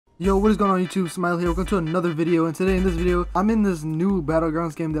Yo, what is going on YouTube? Smile here. Welcome to another video, and today in this video I'm in this new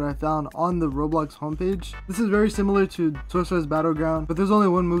Battlegrounds game that I found on the Roblox homepage. This is very similar to Sorcerer's Battleground, but there's only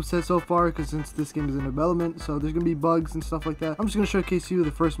one moveset so far because since this game is in development, so there's gonna be bugs and stuff like that. I'm just gonna showcase you the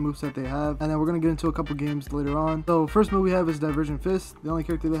first moveset they have, and then we're gonna get into a couple games later on. So first move we have is Divergent Fist. The only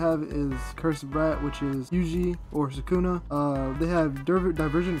character they have is Cursed Brat, which is Yuji or Sukuna. They have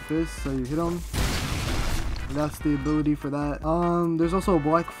Divergent Fist, so you hit them. That's the ability for that. There's also a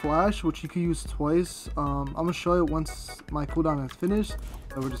Black Flash, which you can use twice. I'm gonna show it once my cooldown is finished.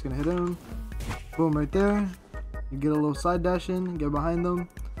 So we're just gonna hit him. Boom, right there. You get a little side dash in, get behind them,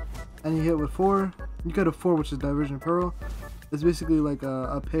 and you hit with 4. You get a 4, which is Divergent Pearl. It's basically like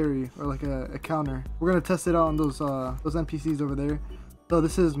a parry or like a counter. We're gonna test it out on those NPCs over there. So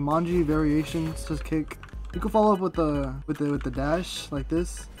this is Manji variations, just kick. You can follow up with the dash like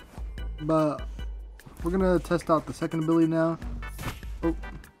this, but we're gonna test out the second ability now. Oh,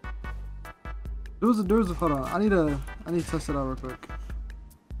 there was a hold on. I need to test it out real quick.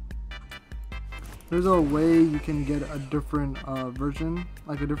 There's a way you can get a different version,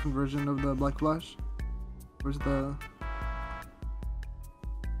 like a different version of the Black Flash. Where's the?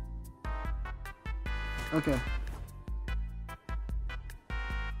 Okay.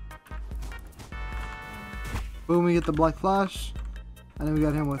 Boom, we get the Black Flash, and then we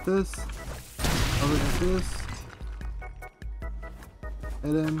got him with this. Over like this,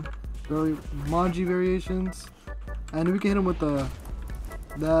 and then Manji variations, and we can hit him with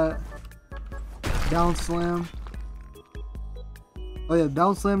that down slam. Oh yeah,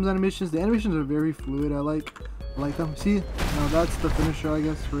 down slams animations. The animations are very fluid. I like them. See, now that's the finisher, I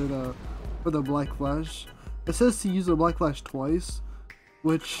guess, for the Black Flash. It says to use the Black Flash twice,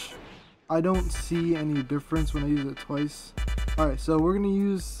 which I don't see any difference when I use it twice. Alright, so we're gonna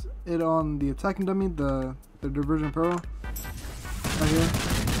use it on the attacking dummy, the Divergent Pearl right here.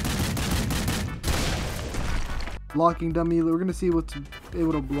 Blocking dummy, we're gonna see what's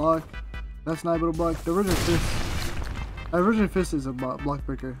able to block. That's not able to block. Divergent Fist is a block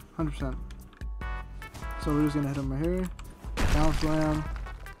breaker, 100%. So we're just gonna hit him right here. Down slam.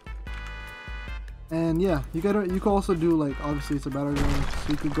 And yeah, you can also do, like, obviously it's a battleground, so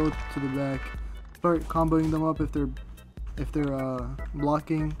you could go to the back, start comboing them up if they're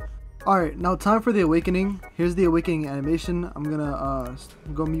blocking. Alright, now time for the awakening. Here's the awakening animation. I'm gonna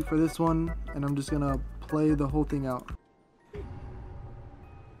go mute for this one, and I'm just gonna play the whole thing out.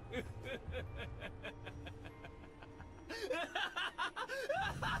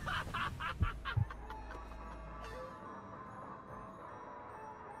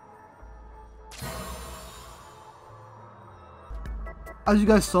 As you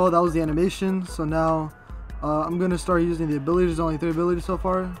guys saw, that was the animation. So now I'm gonna start using the abilities. There's only 3 abilities so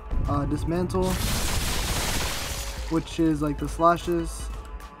far. Dismantle, which is like the slashes.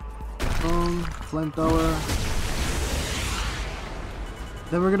 Boom, flamethrower.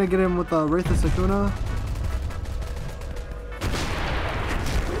 Then we're gonna get him with Wraith of Sukuna.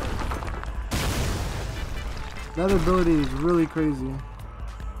 That ability is really crazy.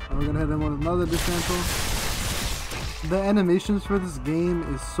 And we're gonna hit him with another dismantle. The animations for this game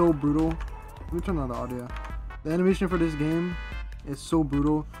is so brutal. Let me turn on the audio. The animation for this game is so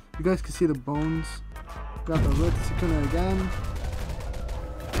brutal. You guys can see the bones. Got the Wraith of Sukuna again.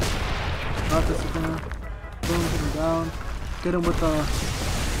 Got the Sukuna. Boom, hit him down. Get him with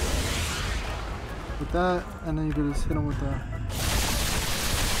that, and then you can just hit him with a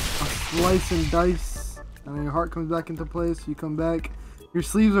slice and dice, and then your heart comes back into place. You come back. Your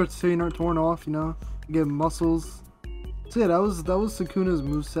sleeves are torn off. You know, you get muscles. So yeah, that was Sukuna's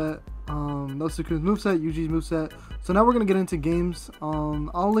moveset. That was Sukuna's moveset, Yuji's moveset. So now we're gonna get into games.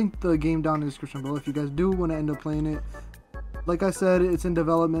 I'll link the game down in the description below if you guys do want to end up playing it. Like I said, it's in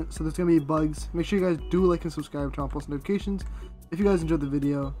development, so there's gonna be bugs. Make sure you guys do like and subscribe, turn on post notifications. If you guys enjoyed the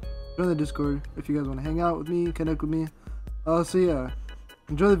video, join the Discord if you guys want to hang out with me, connect with me. So yeah,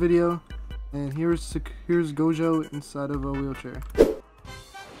 enjoy the video, and here's Gojo inside of a wheelchair.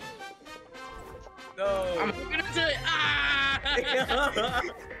 No. I'm gonna do it. Ah!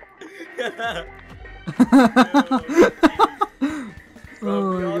 Bro, oh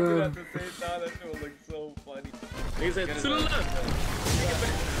we my all did god. at the same time. That shit would look so funny. He said, to the left.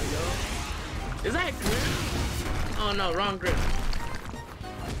 Is that grip? Oh no, wrong grip.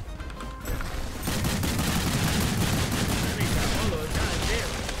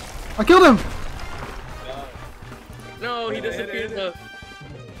 I killed him! No, he disappeared.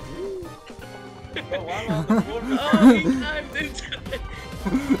 Bro, why am I on the floor? Oh, he dived into it.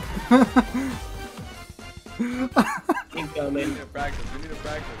 Keep going. We need to practice, dude.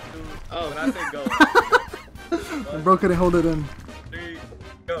 Oh. When I say go. Bro couldn't hold it in. 3,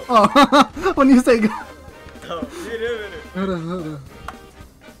 Go. Oh, when you say go. Oh, hit him in it. Hold on, hold on.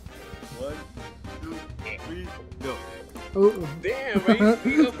 1, 2, 3, go. Oh. Damn, bro.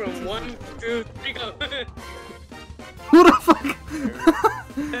 We go from 1, 2, 3, go. Who the fuck?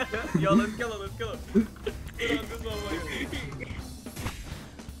 Yo, let's kill him, let's kill him. Put on this motherfucker.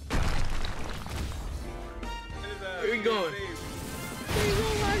 Where we going?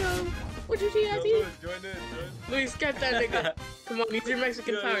 What you see, Yo, Ivy? Louis, join in, join. Luis, catch that nigga. Come on, use your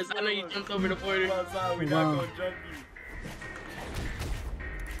Mexican Yeah, powers. I know you come jumped over the border. Come outside, we Wow. not gonna jump you.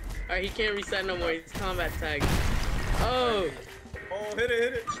 Alright, he can't reset no more. He's combat tagged. Oh. Oh, hit it,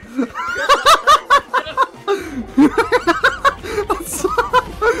 hit it.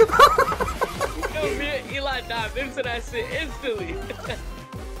 Yo, me and Eli dived into that shit instantly.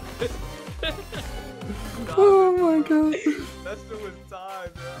 Oh my god. That shit was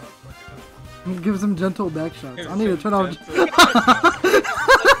time, bro. Give some gentle back shots. I need to turn off. That's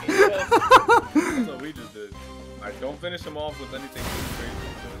what we just did. Alright, don't finish him off with anything too crazy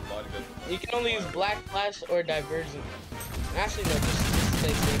so his body doesn't. You can only use black flash or divergent. Actually, no, just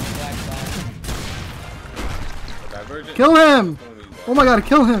stay safe. Black flash. Divergent. Kill him! Only use Oh my god,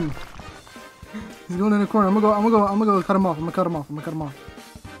 kill him! He's going in the corner. I'm gonna go cut him off. I'm gonna cut him off.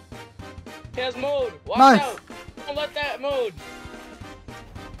 He has mode. Watch Nice. out. Don't let that mode.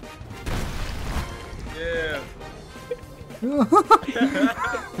 Yeah.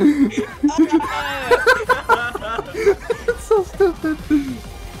 It's so stupid.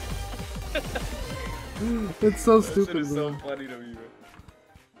 It's so That shit stupid, is so bro. funny to me, bro.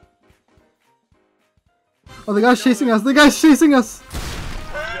 Oh, the guy's chasing us. The guy's chasing us. Yo,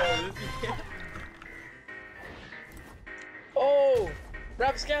 this Oh,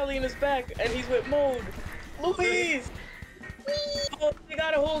 Rapscallion is back, and he's with mode. Luis! Oh, they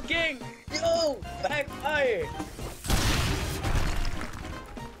got a whole gang. Yo, backfire.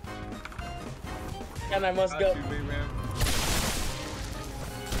 And I must go. Got you, big man.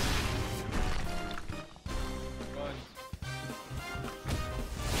 Run.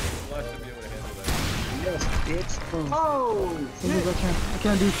 Flash should be able to handle that. Yes, bitch. Oh, I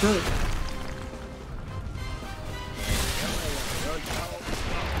can't do shit.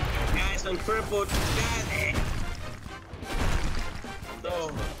 Guys, I'm crippled. Guys. No,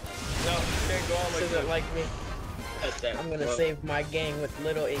 you can't go on This like isn't that. like me. That's that. I'm gonna save my gang with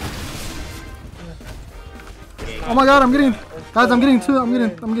little H. Oh my god, I'm getting, guys, I'm getting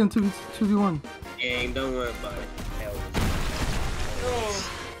 2v1. Gang, don't worry about it. Hell.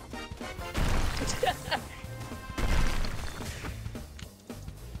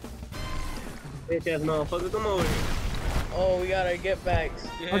 Bitch ass motherfucker, come over here. Oh, we gotta get backs.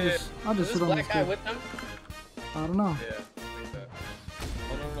 Yeah. I just Is sit this on this black guy kid. with them? I don't know. Yeah, I think that.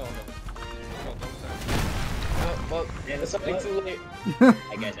 Oh, no. No, don't say. Oh, well, it's something too late.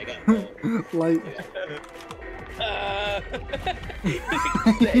 I guess I got it. Light.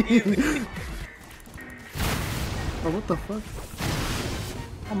 Oh, what the fuck?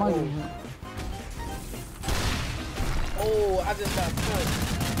 How am I doing here? Oh, I just got punched.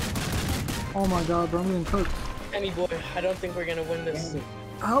 Oh my god, bro, I'm getting cooked. Any boy, I don't think we're gonna win this.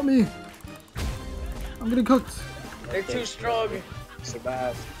 Help me! I'm getting cooked. They're too strong.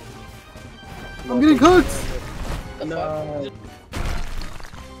 Survive. I'm getting cooked! The No.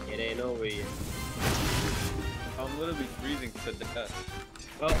 fuck? It ain't over yet. I'm literally freezing to death.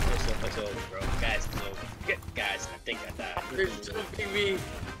 Oh, it's over, bro. Guys, it's over. Guys, I think I died. They're choking me.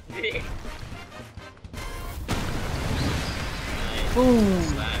 Boom!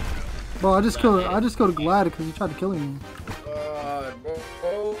 Slide, Bro, I just killed Glad because he tried to kill me. God, bro.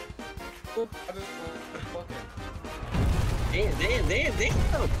 Oh, I just fucking. Damn.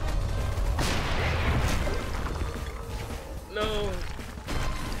 No.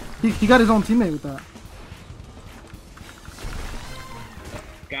 He got his own teammate with that.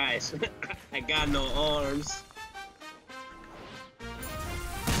 Guys, I got no arms.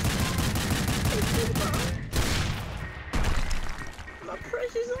 My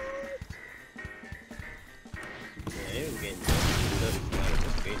precious arms. Yeah, they was getting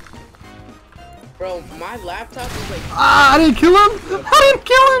Bro, my laptop is like Ah, I didn't kill him! I didn't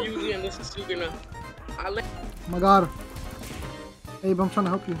kill him! usually and this is too gonna. Oh my god. Abe, I'm trying to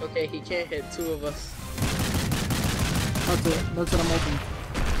help you. Okay, he can't hit two of us. That's it, I'm open.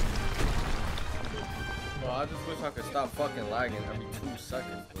 Bro, I just wish I could stop fucking lagging every 2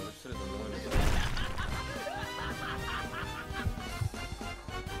 seconds, bro. This shit is annoying.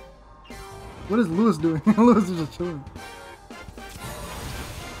 What is Lewis doing? Lewis is just chilling.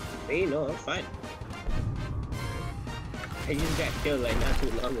 Hey, no, I'm fine. I just got killed like not too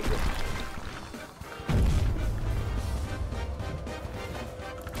long ago.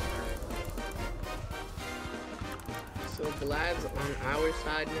 So Vlad's on our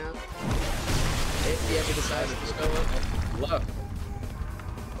side now. If he ever decides to show up. Left.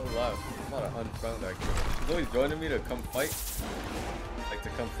 Oh, left. I'm about to unfriend that kid. He's always joining me to come fight. Like, to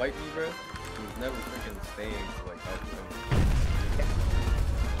come fight me, bro. He's never freaking staying to, like, help him.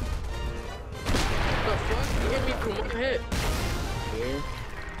 What the fuck? You hit me from one hit. Here.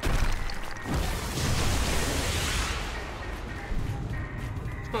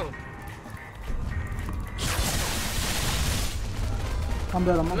 Huh. I'm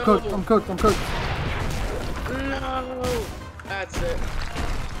dead. I'm No. cooked. I'm cooked. I'm cooked. No! That's it.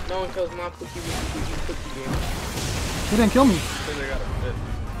 No one kills my cookie game. He didn't kill me. Because I got a fit.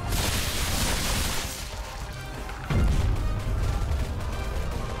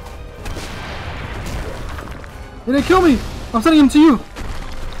 He didn't kill me. I'm sending him to you.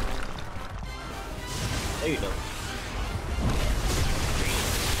 There you go.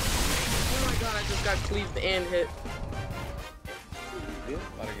 Oh my god, I just got cleaved and hit.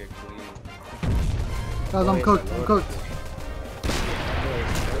 About to get clean. Guys, I'm cooked. I'm cooked.